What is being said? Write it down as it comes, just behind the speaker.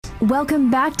Welcome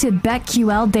back to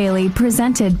BetQL Daily,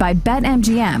 presented by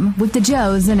BetMGM with the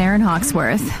Joes and Aaron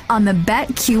Hawksworth on the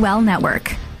BetQL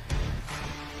Network.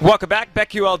 Welcome back,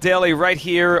 BetQL Daily, right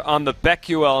here on the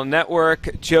BetQL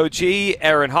Network. Joe G,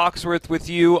 Aaron Hawksworth with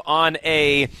you on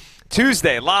a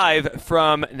Tuesday, live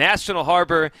from National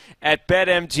Harbor at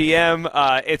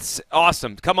BetMGM. It's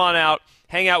awesome. Come on out.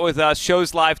 Hang out with us.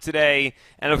 Show's live today.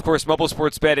 And, of course, mobile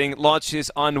sports betting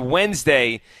launches on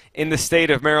Wednesday in the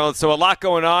state of Maryland. So a lot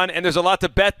going on, and there's a lot to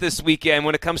bet this weekend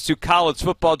when it comes to college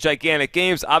football gigantic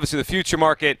games, obviously the future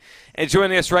market. And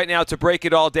joining us right now to break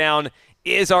it all down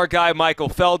is our guy Michael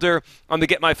Felder on the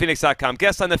GetMyPhoenix.com.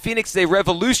 Guest on the Phoenix Day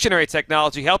revolutionary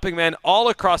technology, helping men all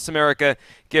across America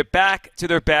get back to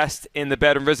their best in the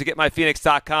bedroom. Visit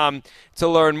GetMyPhoenix.com to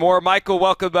learn more. Michael,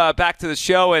 welcome back to the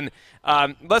show. And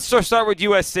let's start with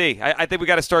USC. I think we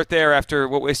got to start there after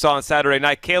what we saw on Saturday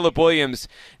night. Caleb Williams,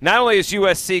 not only is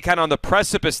USC kind of on the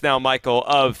precipice now, Michael,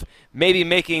 of maybe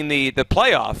making the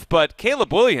playoff, but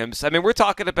Caleb Williams, I mean, we're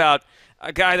talking about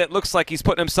a guy that looks like he's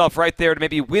putting himself right there to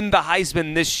maybe win the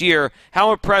Heisman this year.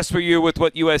 How impressed were you with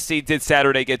what USC did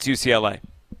Saturday against UCLA?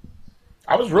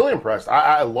 I was really impressed.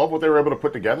 I love what they were able to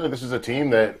put together. This is a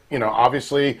team that,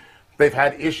 obviously they've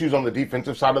had issues on the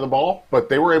defensive side of the ball, but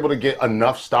they were able to get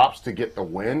enough stops to get the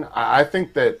win. I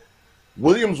think that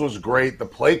Williams was great. The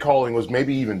play calling was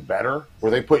maybe even better,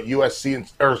 where they put USC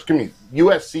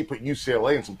put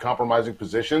UCLA in some compromising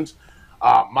positions.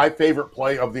 My favorite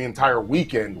play of the entire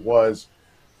weekend was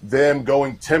them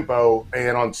going tempo,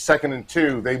 and on 2nd and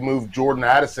 2, they moved Jordan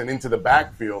Addison into the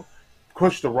backfield,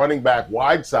 pushed the running back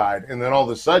wide side, and then all of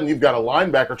a sudden you've got a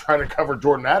linebacker trying to cover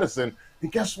Jordan Addison.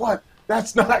 And guess what?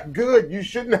 That's not good. You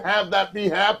shouldn't have that be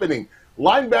happening.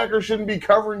 Linebackers shouldn't be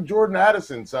covering Jordan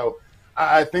Addison. So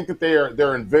I think that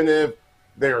they're inventive,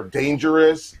 they're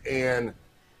dangerous, and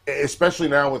especially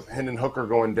now with Hendon Hooker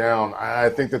going down, I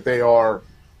think that they are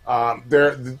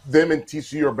them and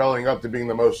TCU are belling up to being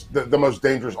the most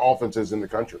dangerous offenses in the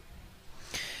country.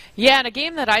 Yeah, and a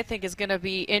game that I think is going to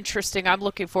be interesting, I'm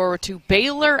looking forward to,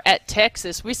 Baylor at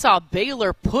Texas. We saw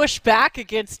Baylor push back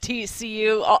against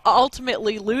TCU,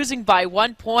 ultimately losing by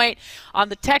 1 point. On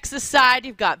the Texas side,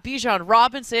 you've got Bijan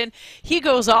Robinson. He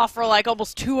goes off for like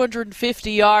almost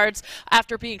 250 yards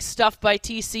after being stuffed by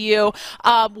TCU.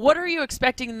 What are you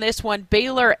expecting in this one?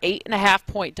 Baylor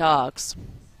 8.5-point dogs.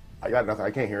 I got nothing.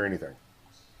 I can't hear anything.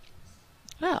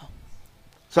 Oh.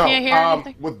 So, can't hear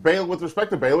anything? with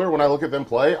respect to Baylor, when I look at them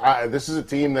play, this is a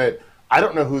team that I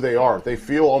don't know who they are. They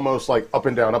feel almost like up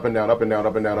and down, up and down, up and down,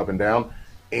 up and down, up and down.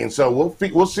 And so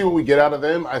we'll see what we get out of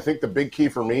them. I think the big key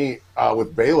for me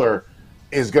with Baylor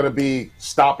is going to be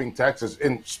stopping Texas,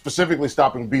 and specifically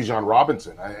stopping Bijan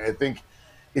Robinson. I think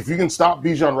if you can stop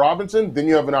Bijan Robinson, then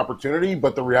you have an opportunity.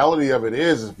 But the reality of it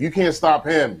is if you can't stop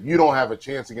him, you don't have a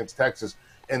chance against Texas.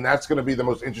 And that's going to be the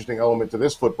most interesting element to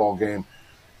this football game.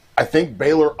 I think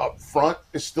Baylor up front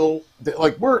is still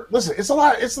listen, it's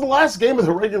the last game of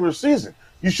the regular season.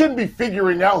 You shouldn't be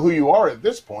figuring out who you are at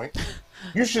this point.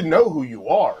 You should know who you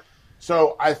are.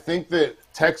 So I think that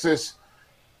Texas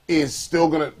is still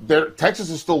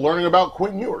learning about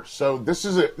Quentin Ewers. So this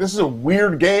is a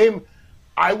weird game.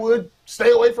 I would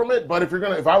stay away from it, but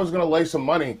if I was gonna lay some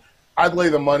money, I'd lay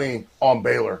the money on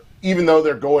Baylor. Even though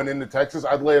they're going into Texas,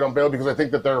 I'd lay it on Baylor because I think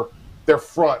that their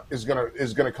front is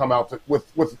gonna come out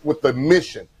with the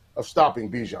mission of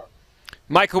stopping Bijan.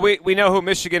 Michael, we know who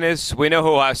Michigan is. We know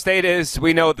who Ohio State is.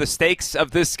 We know the stakes of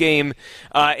this game.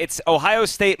 It's Ohio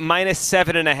State minus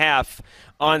 7.5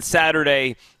 on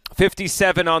Saturday.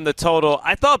 57 on the total.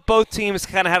 I thought both teams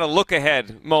kind of had a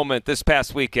look-ahead moment this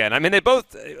past weekend. I mean,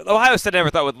 Ohio State never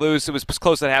thought would lose. It was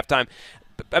close at halftime.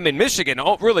 I mean, Michigan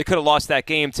really could have lost that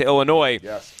game to Illinois.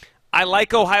 Yes. I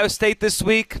like Ohio State this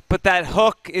week, but that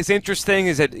hook is interesting.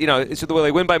 Is it, it's the way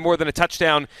they win by more than a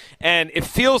touchdown, and it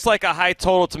feels like a high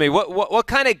total to me. What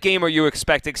kind of game are you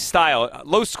expecting? Style,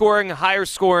 low scoring, higher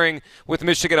scoring with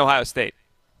Michigan, Ohio State.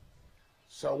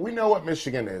 So we know what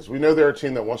Michigan is. We know they're a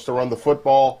team that wants to run the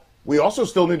football. We also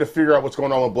still need to figure out what's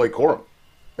going on with Blake Corum.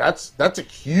 That's a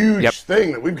huge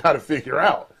thing that we've got to figure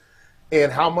out,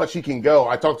 and how much he can go.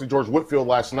 I talked to George Whitfield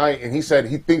last night, and he said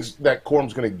he thinks that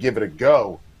Corum's going to give it a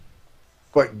go.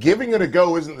 But giving it a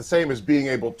go isn't the same as being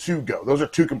able to go. Those are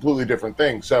two completely different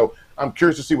things. So I'm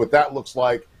curious to see what that looks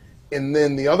like. And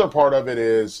then the other part of it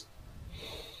is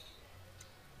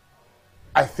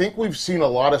I think we've seen a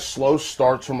lot of slow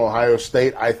starts from Ohio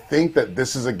State. I think that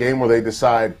this is a game where they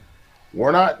decide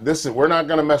we're not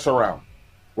going to mess around.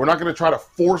 We're not going to try to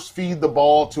force feed the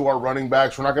ball to our running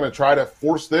backs. We're not going to try to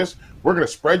force this. We're going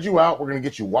to spread you out. We're going to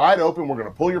get you wide open. We're going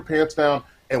to pull your pants down,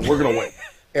 and we're going to win.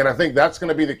 And I think that's going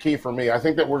to be the key for me. I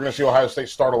think that we're going to see Ohio State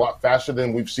start a lot faster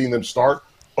than we've seen them start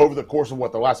over the course of,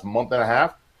 the last month and a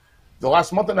half. The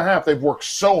last month and a half, they've worked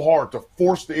so hard to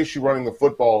force the issue running the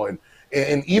football and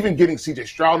even getting C.J.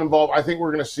 Stroud involved. I think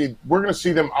we're going to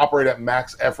see them operate at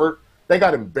max effort. They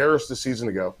got embarrassed a season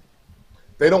ago.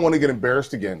 They don't want to get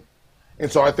embarrassed again.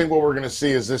 And so I think what we're going to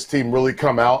see is this team really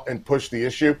come out and push the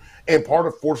issue. And part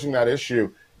of forcing that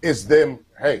issue is them,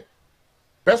 hey,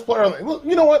 best player on the –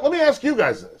 you know what? Let me ask you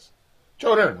guys this.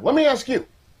 Joe and Aaron, let me ask you.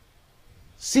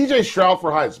 C.J. Stroud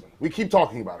for Heisman. We keep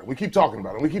talking about it. We keep talking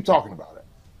about it. We keep talking about it.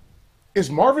 Is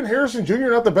Marvin Harrison Jr.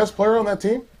 not the best player on that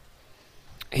team?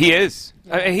 He is.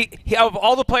 He of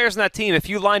all the players on that team, if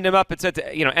you lined him up and said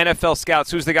to, NFL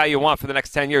scouts, who's the guy you want for the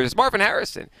next 10 years, it's Marvin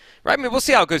Harrison. Right? I mean, we'll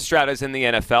see how good Stroud is in the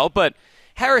NFL, but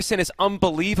Harrison is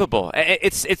unbelievable.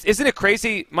 Isn't it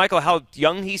crazy, Michael, how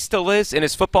young he still is in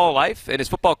his football life, in his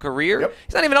football career? Yep.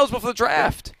 He's not even eligible for the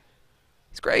draft.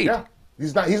 He's great. Yeah.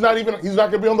 He's not going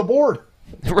to be on the board.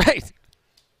 Right.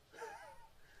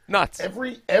 Nuts.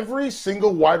 Every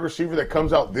single wide receiver that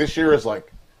comes out this year is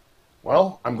like,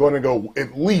 well, I'm going to go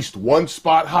at least one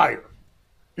spot higher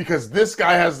because this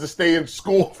guy has to stay in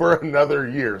school for another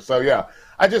year. So, yeah,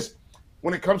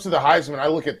 when it comes to the Heisman, I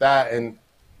look at that and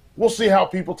we'll see how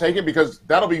people take it because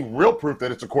that'll be real proof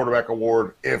that it's a quarterback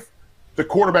award. If the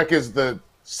quarterback is the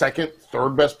second,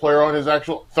 third best player on his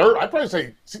actual third, I'd probably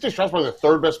say C.J. Stroud's probably the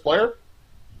third best player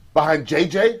behind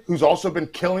J.J., who's also been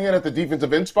killing it at the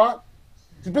defensive end spot.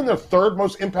 He's been their third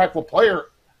most impactful player,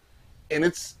 and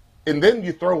then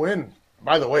you throw in,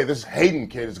 by the way, this Hayden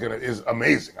kid is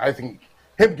amazing. I think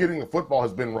him getting the football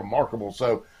has been remarkable.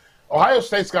 So Ohio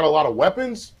State's got a lot of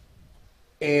weapons,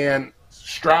 and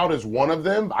Stroud is one of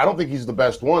them. I don't think he's the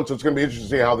best one, so it's going to be interesting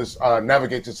to see how this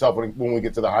navigates itself when we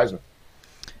get to the Heisman.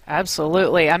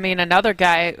 Absolutely. I mean, another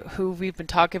guy who we've been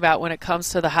talking about when it comes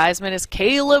to the Heisman is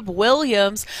Caleb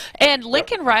Williams. And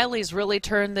Lincoln Riley's really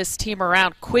turned this team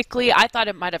around quickly. I thought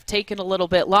it might have taken a little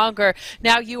bit longer.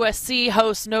 Now USC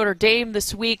hosts Notre Dame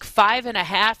this week.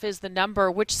 5.5 is the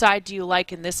number. Which side do you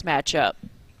like in this matchup?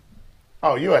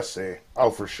 Oh, USC. Oh,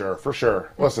 for sure. For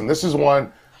sure. Listen, this is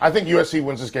one. I think USC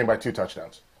wins this game by 2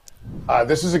 touchdowns.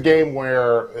 This is a game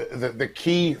where the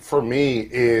key for me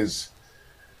is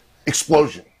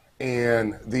explosion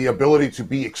and the ability to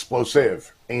be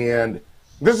explosive. And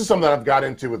this is something that I've got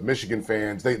into with Michigan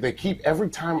fans. They keep, every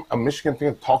time a Michigan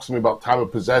fan talks to me about time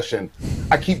of possession,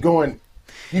 I keep going,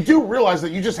 you do realize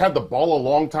that you just had the ball a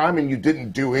long time and you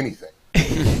didn't do anything.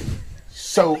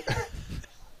 So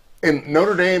in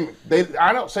Notre Dame,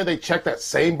 I don't say they check that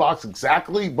same box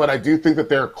exactly, but I do think that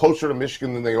they're closer to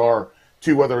Michigan than they are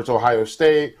to whether it's Ohio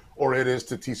State or it is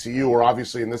to TCU or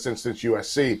obviously in this instance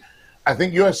USC. I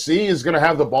think USC is going to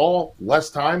have the ball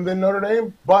less time than Notre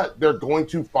Dame, but they're going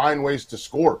to find ways to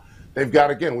score. They've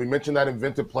got, again, we mentioned that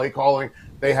inventive play calling.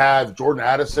 They have Jordan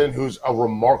Addison, who's a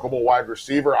remarkable wide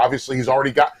receiver. Obviously, he's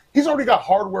already got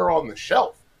hardware on the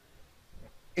shelf.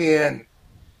 And,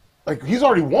 he's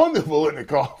already won the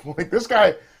Biletnikoff. This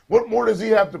guy, what more does he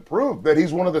have to prove that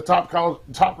he's one of the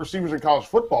top receivers in college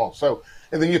football? So,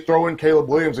 and then you throw in Caleb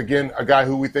Williams, again, a guy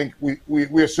who we think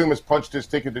we assume has punched his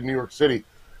ticket to New York City.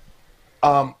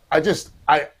 I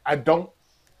don't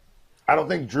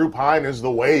think Drew Pine is the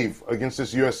wave against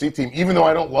this USC team, even though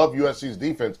I don't love USC's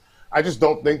defense. I just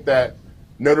don't think that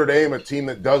Notre Dame, a team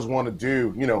that does want to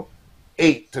do,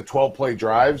 8 to 12 play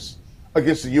drives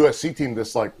against the USC team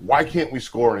that's like, why can't we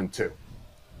score in 2?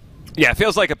 Yeah, it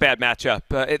feels like a bad matchup.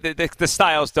 The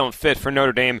styles don't fit for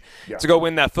Notre Dame to go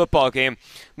win that football game.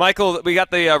 Michael, we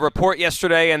got the report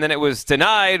yesterday, and then it was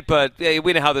denied, but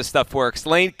we know how this stuff works.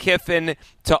 Lane Kiffin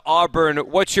to Auburn.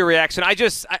 What's your reaction? I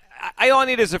all I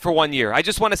need is it for 1 year. I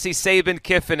just want to see Saban,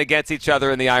 Kiffin against each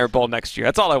other in the Iron Bowl next year.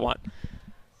 That's all I want.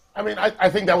 I mean, I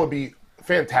think that would be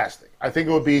fantastic. I think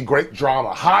it would be great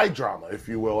drama, high drama, if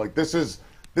you will. This is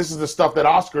the stuff that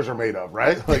Oscars are made of,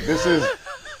 right?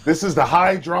 This is the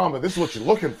high drama. This is what you're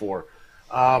looking for.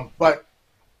 But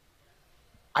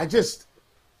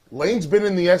Lane's been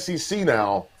in the SEC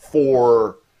now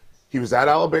he was at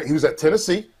Alabama, he was at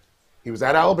Tennessee, he was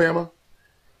at Alabama,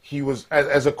 he was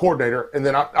as a coordinator, and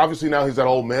then obviously now he's at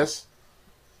Ole Miss.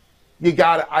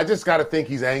 I just got to think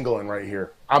he's angling right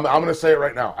here. I'm going to say it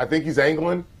right now. I think he's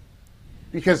angling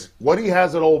because what he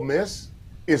has at Ole Miss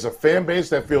is a fan base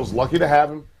that feels lucky to have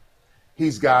him.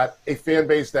 He's got a fan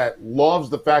base that loves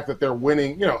the fact that they're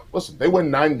winning. Listen, they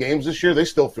win 9 games this year. They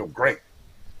still feel great.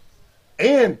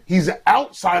 And he's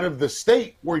outside of the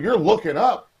state where you're looking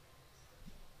up.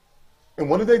 And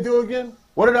what did they do again?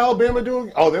 What did Alabama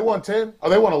do? Oh, they won 10. Oh,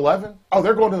 they won 11. Oh,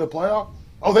 they're going to the playoff.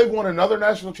 Oh, they've won another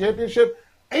national championship.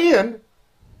 And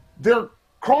they're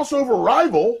crossover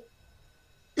rival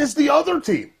is the other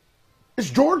team. It's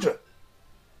Georgia.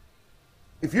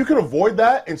 If you can avoid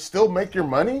that and still make your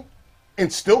money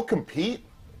and still compete,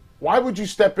 why would you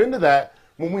step into that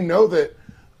when we know that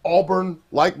Auburn,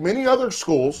 like many other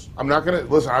schools, I'm not going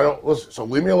to listen, I don't listen, so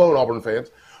leave me alone, Auburn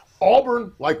fans.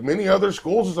 Auburn, like many other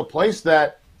schools, is a place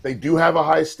that they do have a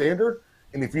high standard.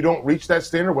 And if you don't reach that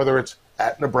standard, whether it's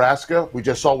at Nebraska, we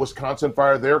just saw Wisconsin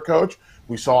fire their coach.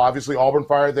 We saw, obviously, Auburn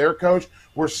fire their coach.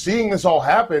 We're seeing this all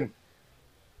happen.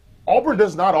 Auburn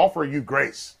does not offer you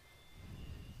grace.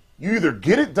 You either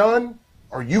get it done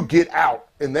or you get out.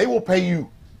 And they will pay you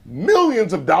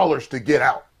millions of dollars to get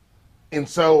out. And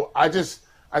so I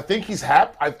think he's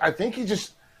happy. I think he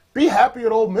just be happy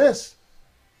at Ole Miss.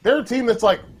 They're a team that's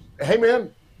like, hey,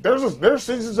 man, there's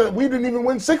seasons that we didn't even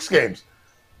win 6 games.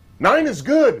 9 is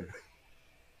good.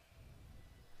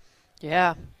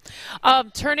 Yeah.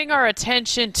 Turning our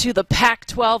attention to the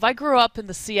Pac-12. I grew up in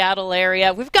the Seattle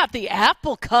area. We've got the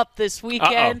Apple Cup this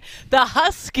weekend. The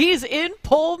Huskies in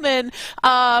Pullman.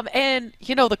 And,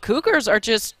 you know, the Cougars are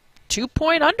just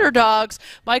 2-point underdogs.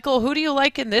 Michael, who do you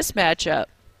like in this matchup?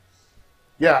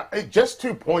 Yeah, just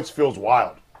 2 points feels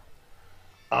wild.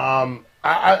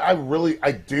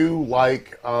 I do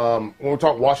like, when we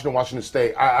talk Washington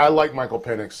State, I like Michael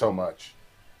Penix so much.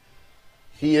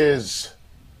 He is,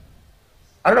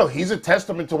 I don't know, he's a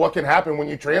testament to what can happen when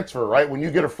you transfer, right? When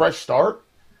you get a fresh start.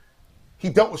 He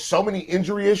dealt with so many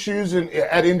injury issues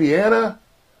at Indiana,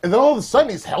 and then all of a sudden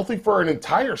he's healthy for an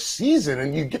entire season,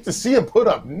 and you get to see him put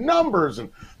up numbers and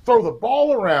throw the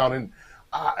ball around. And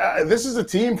this is a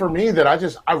team for me that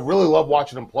I really love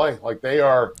watching them play. Like they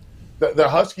are. The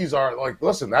Huskies are like,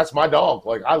 listen, that's my dog.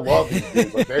 Like, I love these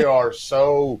teams. Like, they're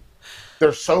so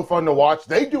fun to watch.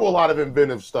 They do a lot of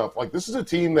inventive stuff. Like, this is a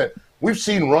team that we've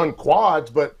seen run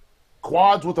quads, but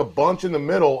quads with a bunch in the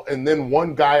middle and then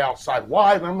one guy outside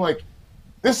wide. And I'm like,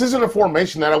 this isn't a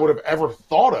formation that I would have ever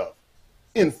thought of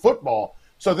in football.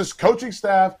 So this coaching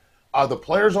staff, the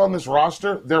players on this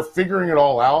roster, they're figuring it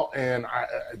all out. And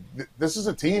this is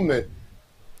a team that,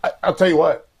 I'll tell you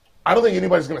what, I don't think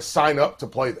anybody's going to sign up to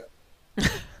play them.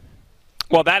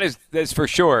 Well, that is for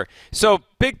sure. So,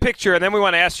 big picture, and then we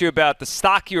want to ask you about the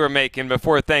stock you were making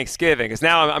before Thanksgiving, because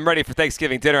now I'm ready for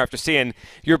Thanksgiving dinner after seeing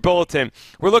your bulletin.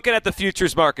 We're looking at the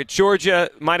futures market. Georgia,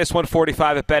 minus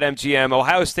 145 at BetMGM.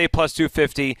 Ohio State, plus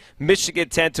 250. Michigan,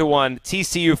 10-1.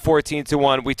 TCU,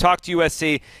 14-1. We talked to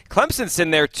USC. Clemson's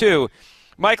in there, too.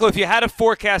 Michael, if you had a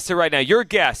forecaster right now, your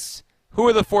guess, who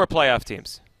are the 4 playoff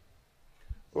teams?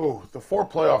 Ooh, the 4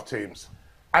 playoff teams.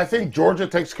 I think Georgia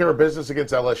takes care of business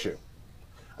against LSU.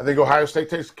 I think Ohio State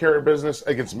takes care of business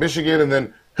against Michigan, and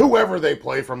then whoever they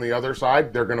play from the other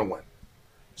side, they're going to win.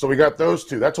 So we got those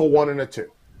 2. That's a 1 and a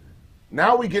 2.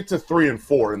 Now we get to 3 and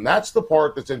 4, and that's the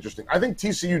part that's interesting. I think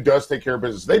TCU does take care of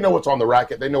business. They know what's on the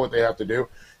racket. They know what they have to do.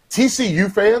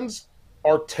 TCU fans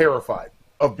are terrified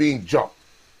of being jumped.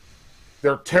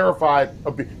 They're terrified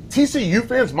of TCU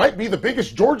fans might be the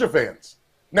biggest Georgia fans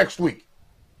next week.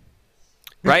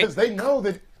 Because they know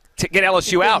that to get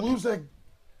LSU out. Lose that,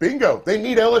 bingo. They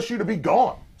need LSU to be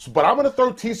gone. So, but I'm going to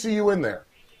throw TCU in there.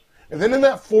 And then in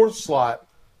that 4th slot,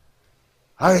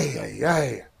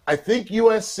 I think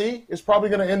USC is probably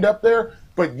going to end up there.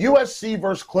 But USC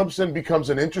versus Clemson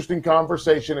becomes an interesting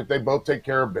conversation if they both take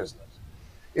care of business.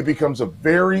 It becomes a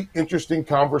very interesting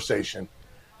conversation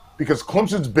because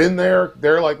Clemson's been there.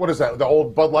 They're like, what is that? The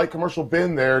old Bud Light commercial,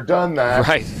 been there, done that.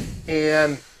 Right.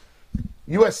 And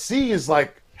USC is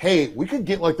like, hey, we could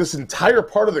get like this entire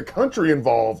part of the country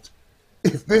involved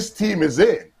if this team is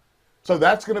in. So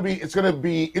it's going to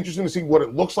be interesting to see what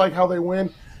it looks like, how they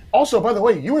win. Also, by the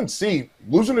way, UNC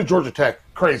losing to Georgia Tech,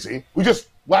 crazy.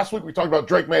 Last week we talked about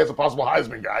Drake May as a possible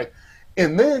Heisman guy.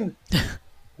 And then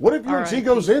what if UNC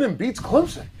goes in and beats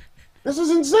Clemson? This is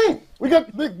insane.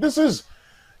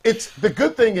 It's the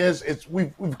good thing is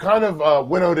we've kind of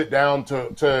winnowed it down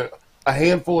to a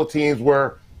handful of teams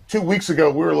where 2 weeks ago,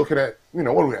 we were looking at, what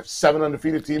do we have, 7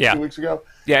 undefeated teams 2 weeks ago?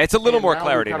 Yeah, it's a little more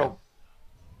clarity now.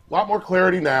 A lot more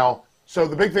clarity now. So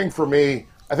the big thing for me,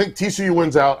 I think TCU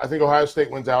wins out. I think Ohio State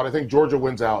wins out. I think Georgia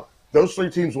wins out. Those 3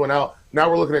 teams went out. Now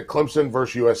we're looking at Clemson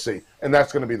versus USC, and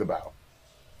that's going to be the battle.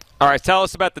 All right, tell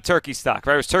us about the turkey stock.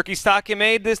 Right, it was turkey stock you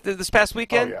made this past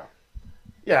weekend? Oh,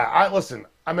 yeah. Listen,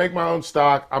 I make my own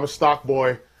stock. I'm a stock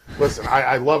boy. Listen,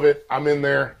 I love it. I'm in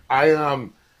there.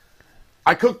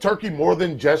 I cook turkey more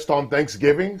than just on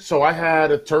Thanksgiving, so I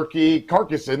had a turkey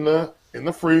carcass in the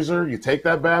freezer. You take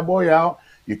that bad boy out,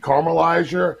 you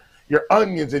caramelize your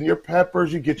onions and your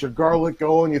peppers, you get your garlic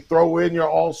going, you throw in your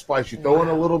allspice, you throw in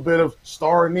a little bit of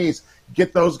star anise,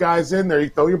 get those guys in there, you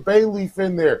throw your bay leaf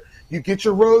in there, You get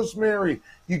your rosemary.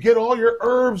 You get all your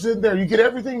herbs in there. You get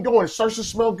everything going. It starts to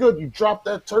smell good. You drop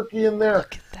that turkey in there.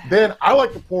 Then I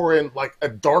like to pour in like a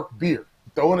dark beer.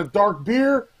 Throw in a dark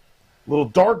beer, little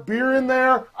dark beer in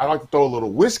there. I like to throw a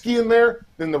little whiskey in there.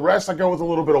 Then the rest I go with a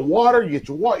little bit of water. You get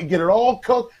your water. You get it all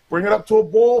cooked. Bring it up to a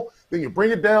boil. Then you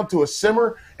bring it down to a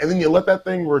simmer, and then you let that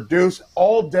thing reduce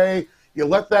all day. You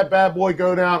let that bad boy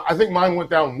go down. I think mine went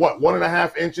down,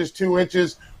 1.5 inches, 2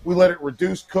 inches. We let it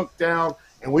reduce, cook down,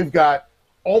 and we've got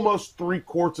almost 3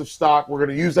 quarts of stock. We're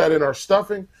going to use that in our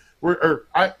stuffing,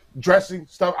 dressing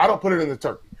stuff. I don't put it in the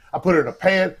turkey. I put it in a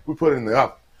pan. We put it in the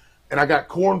oven. And I got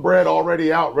cornbread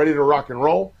already out, ready to rock and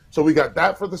roll. So we got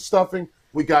that for the stuffing.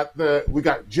 We got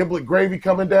giblet gravy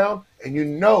coming down, and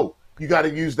you got to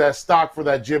use that stock for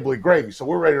that giblet gravy. So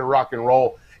we're ready to rock and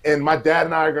roll. And my dad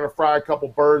and I are going to fry a couple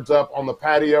birds up on the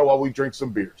patio while we drink some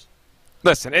beers.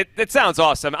 Listen, it sounds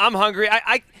awesome. I'm hungry.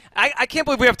 I can't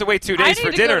believe we have to wait 2 days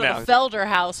for dinner now. I need to go to the Felder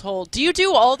household. Do you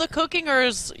do all the cooking, or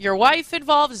is your wife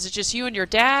involved? Is it just you and your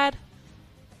dad?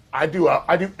 I do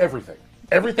everything.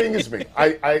 Everything is me.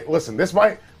 I listen.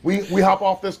 We hop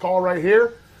off this call right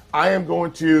here. I am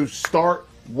going to start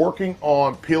working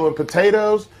on peeling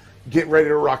potatoes, getting ready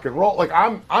to rock and roll. Like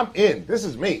I'm in. This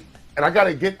is me. And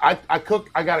I cook.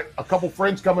 I got a couple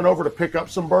friends coming over to pick up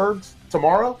some birds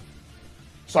tomorrow.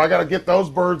 So I got to get those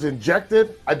birds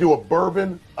injected. I do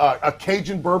a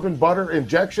Cajun bourbon butter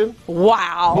injection.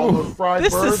 Wow. On those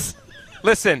fried birds.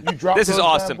 Listen, this is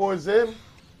awesome. Bad boys in.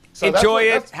 So enjoy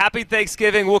it. Happy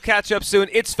Thanksgiving. We'll catch up soon.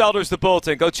 It's Felder's The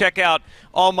Bulletin. Go check out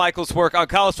all Michael's work on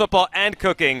college football and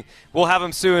cooking. We'll have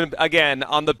him soon again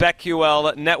on the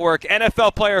BetQL Network.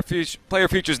 NFL Player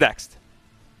Futures next.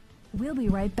 We'll be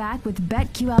right back with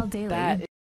BetQL Daily.